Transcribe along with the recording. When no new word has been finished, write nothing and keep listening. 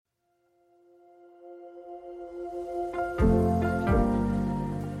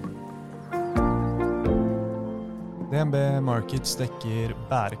DNB Markets dekker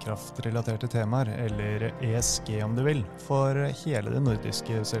bærekraftrelaterte temaer, eller ESG om du vil, for hele det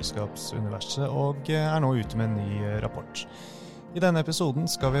nordiske selskapsuniverset, og er nå ute med en ny rapport. I denne episoden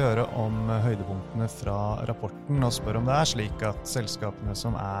skal vi høre om høydepunktene fra rapporten, og spørre om det er slik at selskapene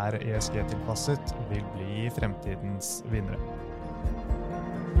som er ESG-tilpasset vil bli fremtidens vinnere.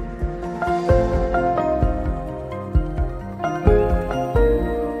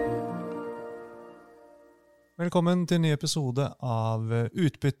 Velkommen til en ny episode av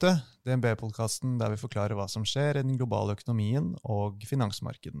Utbytte, DNB-podcasten der vi forklarer hva som skjer i den globale økonomien og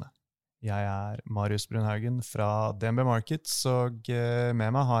finansmarkedene. Jeg er Marius Brunhaugen fra DNB Markets, og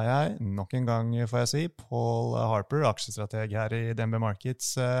med meg har jeg, nok en gang får jeg si, Paul Harper, aksjestrateg her i DNB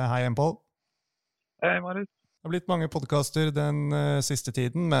Markets. Hei igjen, Paul. Hei, Marius. Det har blitt mange podcaster den siste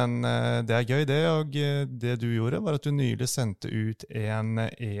tiden, men det er gøy det, og det du gjorde var at du nylig sendte ut en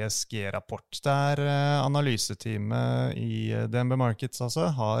ESG-rapport, der analyseteamet i DNB Markets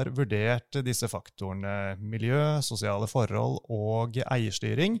har vurdert disse faktorene, miljø, sosiale forhold og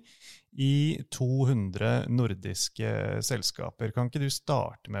eierstyring i 200 nordiske selskaper. Kan ikke du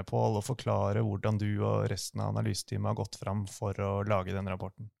starte med, Paul, og forklare hvordan du og resten av analyseteamet har gått fram for å lage denne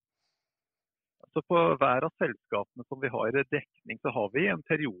rapporten? Så på hver av selskapene som vi har i dekning, så har vi i en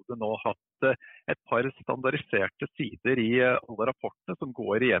periode nå hatt et par standardiserte sider i alle rapportene som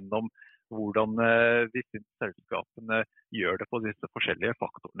går igjennom hvordan vi synes selskapene gjør det på disse forskjellige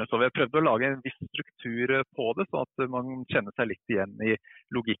faktorene. Så vi har prøvd å lage en viss struktur på det, så at man kjenner seg litt igjen i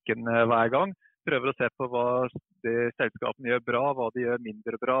logikken hver gang. Prøver å se på hva de selskapene gjør bra, hva de gjør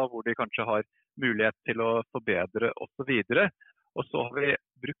mindre bra, hvor de kanskje har mulighet til å forbedre og så videre. Og så har vi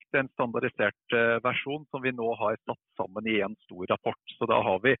brukt en standardisert versjon som vi nå har satt sammen i en stor rapport. Så da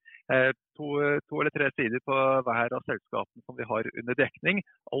har vi to eller tre sider på hver av selskapene som vi har under dekning,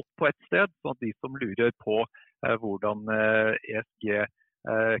 alt på ett sted, sånn at de som lurer på hvordan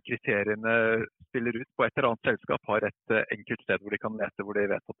ESG-kriteriene spiller ut på et eller annet selskap har et enkelt sted hvor de kan lete, hvor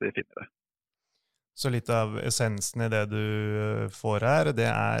de vet at de finner det. Så litt av essensen i det du får her,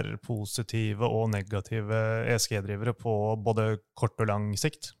 det er positive og negative ESG-drivere på både kort og lang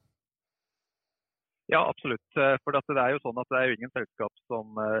sikt? Ja, absolutt. For det er jo sånn at det er jo ingen selskap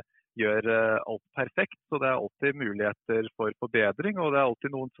som gjør alt perfekt, så det er alltid muligheter for forbedring, og det er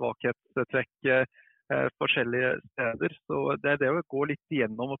alltid noen svakhetstrekk forskjellige steder. Så det er det å gå litt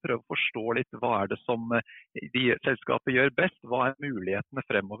igjennom og prøve å forstå litt hva er det som de selskapet gjør best, hva er mulighetene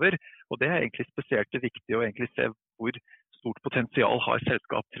fremover, og det er egentlig spesielt viktig å egentlig se hvor stort potensial har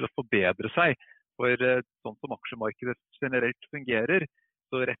selskap til å forbedre seg. For sånn som aksjemarkedet generelt fungerer,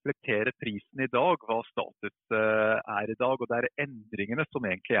 så reflekterer prisen i dag hva status er i dag, og det er endringene som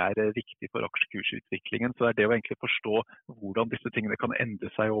egentlig er viktig for aksjekursutviklingen. Så er det å egentlig forstå hvordan disse tingene kan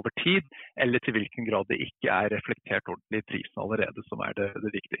endre seg over tid, eller til hvilken grad det ikke er reflektert ordentlig i prisen allerede, som er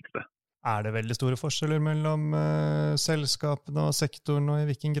det viktigste. Er det veldig store forskjeller mellom selskapene og sektoren, og i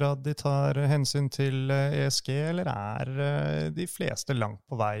hvilken grad de tar hensyn til ESG, eller er de fleste langt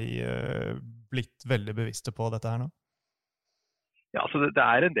på vei blitt veldig bevisste på dette her nå? Ja, så det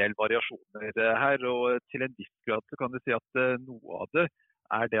er en del variasjoner her, og til en viss grad så kan du si at noe av det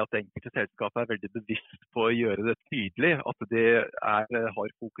er det at enkelte selskap er veldig bevisst på å gjøre det tydelig, at de har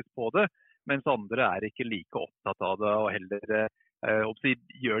fokus på det, mens andre er ikke like opptatt av det, og heller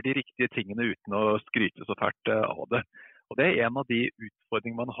gjør de riktige tingene uten å skryte så fælt av det. Og det er en av de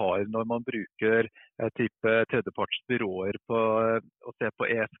utfordringene man har når man bruker type tredjepartsbyråer på å se på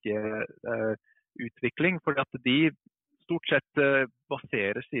ESG-utvikling, for at de stort sett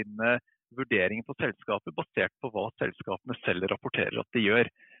baserer sine vurderinger på selskapet basert på hva selskapene selv rapporterer at de gjør.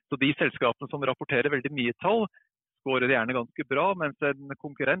 Så de selskapene som rapporterer veldig mye tall, skårer gjerne ganske bra, mens en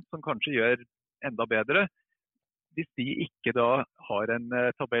konkurrent som kanskje gjør enda bedre, hvis de ikke da har en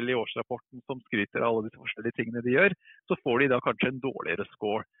tabell i årsrapporten som skryter av alle de forskjellige tingene de gjør, så får de da kanskje en dårligere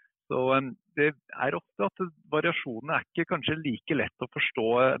score. Så det er ofte at variasjonene er ikke kanskje like lett å forstå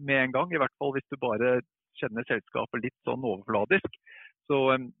med en gang, i hvert fall hvis du bare kjenner selskapet litt sånn overfladisk.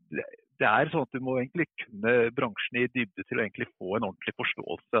 Så det er sånn at du må egentlig kunne bransjen i dybde til å egentlig få en ordentlig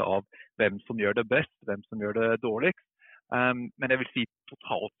forståelse av hvem som gjør det best, hvem som gjør det dårligst. Men jeg vil si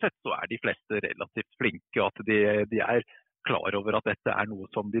totalt sett så er de fleste relativt flinke, at de er klar over at dette er noe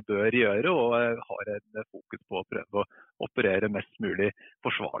som de bør gjøre, og har en fokus på å prøve å operere mest mulig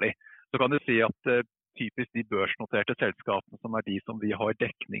forsvarlig. Så kan du si at typisk de børsnoterte selskapene som er de som vi har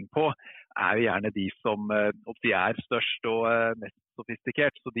dekning på, er jo gjerne de som de er størst og mest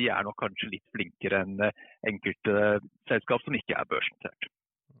sofistikert, så de er nok kanskje litt flinkere enn enkelte selskap som ikke er børsnotert.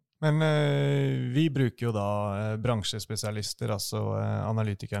 Men vi bruker jo da bransjespesialister, altså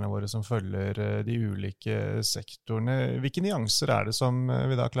analytikerne våre som følger de ulike sektorene. Hvilke nyanser er det som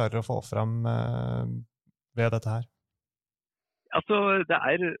vi da klarer å få fram ved dette her? Altså, det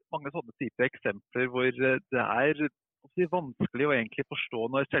mange sånne typer eksempler hvor det vanskelig å egentlig forstå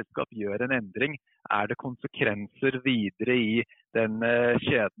når selskap gjør en endring. Det konsekvenser videre i den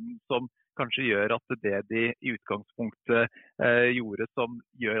kjeden som kanskje gjør at det de i utgangspunktet gjorde som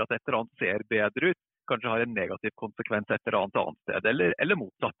gjør at et eller annet ser bedre ut, kanskje har en negativ konsekvens et eller annet sted, eller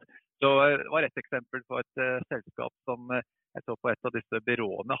motsatt. Så det var et eksempel på et selskap som jeg så på et av disse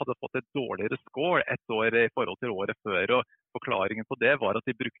byråene hadde fått et dårligere score et år i forhold til året før, og forklaringen på det var at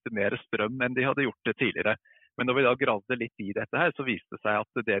de brukte mer strøm enn de hadde gjort det tidligere. Men når vi da gravde litt i dette her, så viste det seg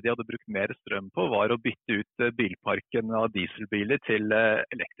at det de hadde brukt mer strøm på var å bytte ut bilparken av dieselbiler til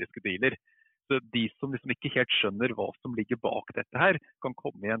elektriske biler. Så de som liksom ikke helt skjønner hva som ligger bak dette her, kan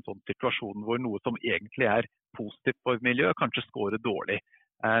komme i en sånn situasjon hvor noe som egentlig positivt for miljøet, kanskje scorer dårlig.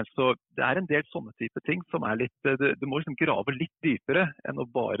 Så det en del sånne type ting som litt, du må liksom grave litt dypere enn å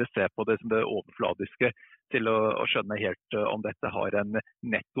bare se på det som det overfladiske til å skjønne helt om dette har en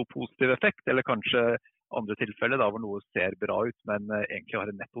netto positiv effekt, eller kanskje andre tilfeller da, hvor noe ser bra ut, men egentlig har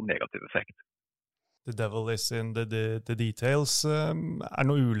en netto negativ effekt. The devil is in the details. Det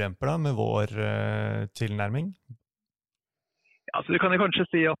noe ulemper da med vår tilnærming? Ja, så du kan jo kanskje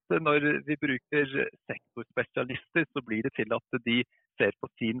si at når vi bruker sektorspesialister, så blir det til at de ser på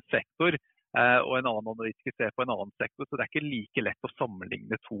sin sektor, og en annen analytiker ser på en annen sektor, så det ikke like lett å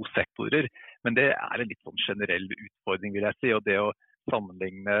sammenligne to sektorer. Men det en litt sånn generell utfordring, vil jeg si, og det å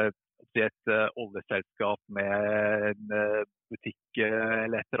sammenligne et oljeselskap med en butikk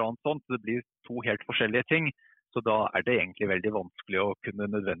eller et eller annet sånt, det blir to helt forskjellige ting. Så da det egentlig veldig vanskelig å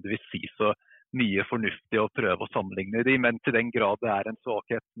kunne nødvendigvis si så mye fornuftig å prøve å sammenligne de, men til den grad det en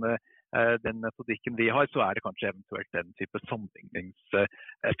svakhet med den metodikken vi har, så det kanskje eventuelt den type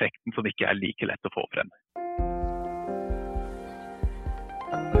sammenligningseffekten som ikke like lett å få frem.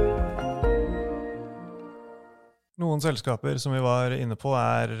 Noen selskaper som vi var inne på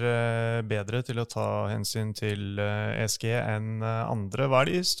bedre til å ta hensyn til ESG enn andre. Hva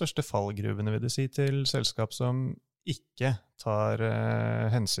de største fallgruvene, vil du si, til selskap som ikke tar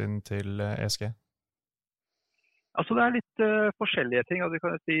hensyn til ESG? Altså det litt forskjellige ting, og du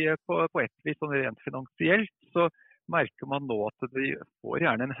kan si på et vis sånn rent finansielt, så merker man nå at de får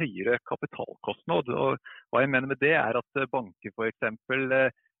gjerne en høyere kapitalkostnad. Og hva jeg mener med det at banker for eksempel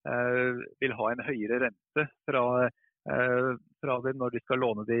vil ha en høyere rente fra det når de skal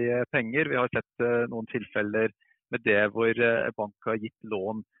låne de penger. Vi har sett noen tilfeller med det hvor bank har gitt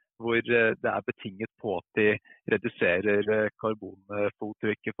lån hvor det betinget på at de reduserer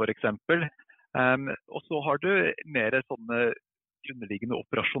karbonfottrykket for eksempel. Og så har du mer sånne underliggende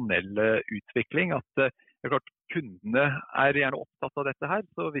operasjonelle utvikling, at klart, kundene gjerne opptatt av dette her,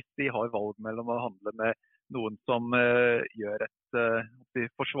 så hvis de har valg mellom å handle med noen som gjør et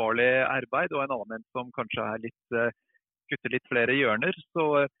forsvarlig arbeid, og en annen som kanskje kutter litt flere hjørner,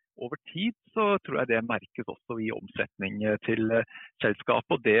 så over tid så tror jeg det merkes også i omsetning til selskap,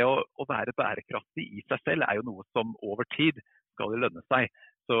 og det å være bærekraftig i seg selv jo noe som over tid skal lønne seg.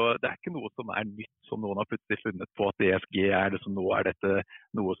 Så det ikke noe som nytt som noen har plutselig funnet på at ESG det som nå dette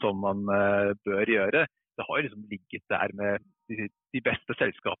noe som man bør gjøre. Det har liksom ligget der med de beste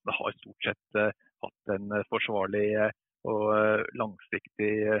selskapene har stort sett hatt en forsvarlig og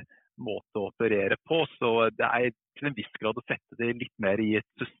langsiktig måte å operere på. Så det til en viss grad å sette det litt mer i et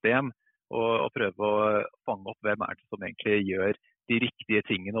system og prøve å fange opp hvem det som egentlig gjør de riktige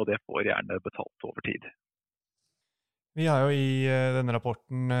tingene, og det får gjerne betalt over tid. Vi har jo i denne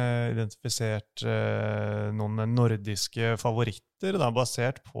rapporten identifisert noen nordiske favoritter da,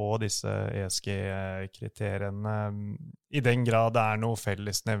 basert på disse ESG-kriteriene. I den grad det noe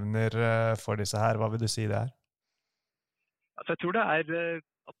fellesnevner for disse her, hva vil du si det Altså, jeg tror det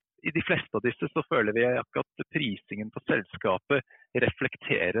at i de fleste av disse så føler vi at prisingen på selskapet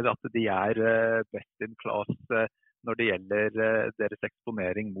reflekterer at de best in class når det gjelder deres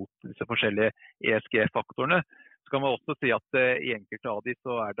eksponering mot disse forskjellige ESG-faktorene. Så kan man også si at i enkelte av de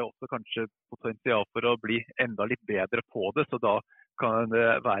så det også kanskje potensial for å bli enda litt bedre på det, så da kan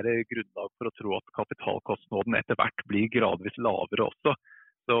det være grunnlag for å tro at kapitalkostnaden etter hvert blir gradvis lavere også.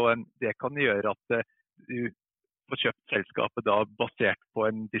 Så det kan gjøre at du får kjøpt selskapet da basert på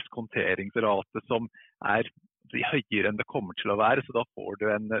en diskonteringsrate som høyere enn det kommer til å være, så da får du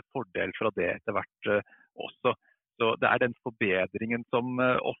en fordel fra det etter hvert også. Så det den forbedringen som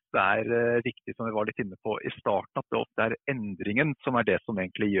ofte riktig, som vi var litt inne på i starten, at det ofte endringen som det som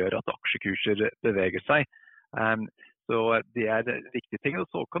egentlig gjør at aksjekurser beveger seg. Så det viktige ting. Og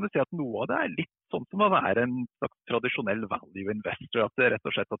så kan du si at noe av det litt sånn som å være en slags tradisjonell value investor. At det rett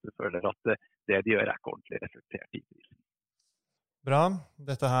og slett at du føler at det de gjør ikke ordentlig reflektert i prisen. Bra.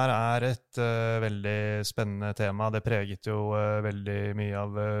 Dette her et veldig spennende tema. Det preget jo veldig mye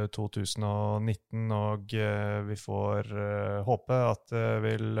av 2019, og vi får håpe at det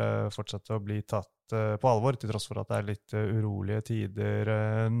vil fortsette å bli tatt på alvor, til tross for at det litt urolige tider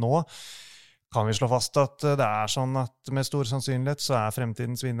nå. Kan vi slå fast at det sånn at med stor sannsynlighet så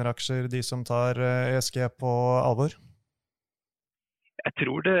fremtidens vinneraksjer de som tar ESG på alvor? Jeg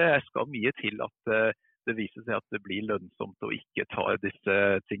tror det skal mye til at det viser seg at det blir lønnsomt å ikke ta disse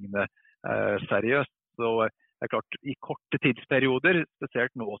tingene seriøst. Så det klart, i korte tidsperioder,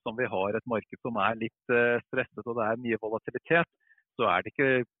 spesielt nå som vi har et marked som litt stresset og det mye volatilitet, så det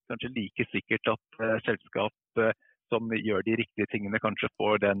ikke kanskje like sikkert at selskap som gjør de riktige tingene kanskje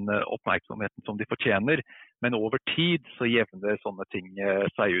får den oppmerksomheten som de fortjener. Men over tid så jevner sånne ting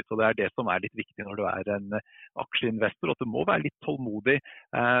seg ut. Og det det som litt viktig når du en aksjeinvestor, at du må være litt tålmodig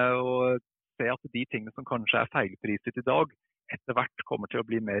og se at de tingene som kanskje feilpriset i dag, etter hvert kommer til å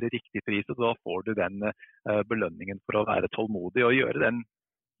bli mer riktig priset. Da får du den belønningen for å være tålmodig og gjøre den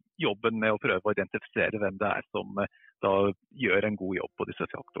jobben med å prøve å identifisere hvem det som da gjør en god jobb på disse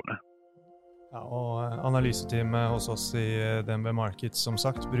faktorene. Ja, og analyseteamet hos oss i DNB Markets som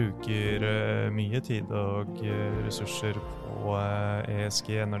sagt bruker mye tid og ressurser på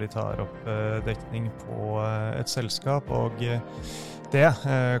ESG når de tar opp dekning på et selskap, og det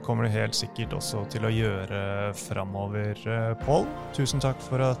kommer de helt sikkert også til å gjøre fremover. Pål, tusen takk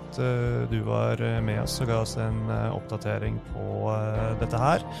for at du var med oss og ga oss en oppdatering på dette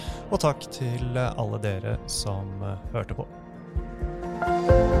her, og takk til alle dere som hørte på.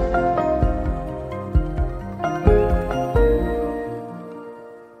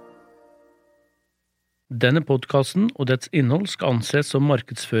 Denne podcasten og dets innhold skal anses som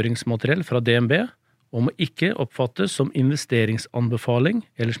markedsføringsmateriell fra DNB og må ikke oppfattes som investeringsanbefaling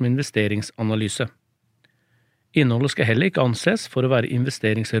eller som investeringsanalyse. Innholdet skal heller ikke anses for å være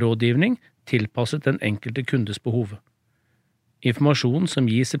investeringsrådgivning tilpasset den enkelte kundes behov. Informasjonen som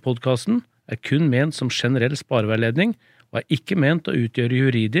gis i podcasten kun ment som generell spareveiledning og ikke ment å utgjøre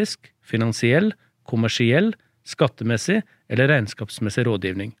juridisk, finansiell, kommersiell, skattemessig eller regnskapsmessig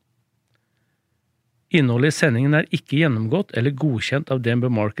rådgivning. Innholdet i sendingen ikke gjennomgått eller godkjent av DNB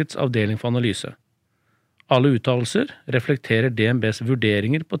Markets avdeling for analyse. Alle uttalelser reflekterer DNBs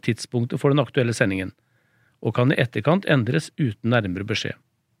vurderinger på tidspunktet for den aktuelle sendingen, og kan i etterkant endres uten nærmere beskjed.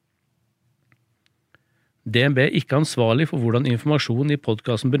 DNB ikke ansvarlig for hvordan informasjon i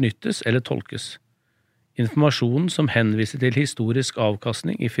podcasten benyttes eller tolkes. Informasjonen som henviser til historisk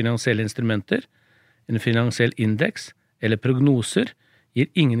avkastning i finansielle instrumenter, en finansiell indeks eller prognoser, gir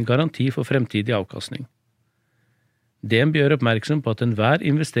ingen garanti for fremtidig avkastning. DNB gjør oppmerksom på at enhver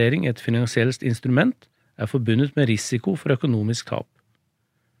investering i et finansielt instrument forbundet med risiko for økonomisk tap.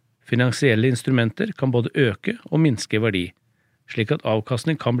 Finansielle instrumenter kan både øke og minske i verdi, slik at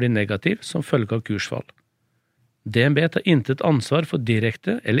avkastning kan bli negativ som følge av kursfall. DNB tar intet ansvar for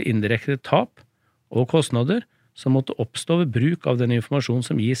direkte eller indirekte tap og kostnader som måtte oppstå ved bruk av den informasjon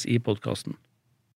som gis i podcasten.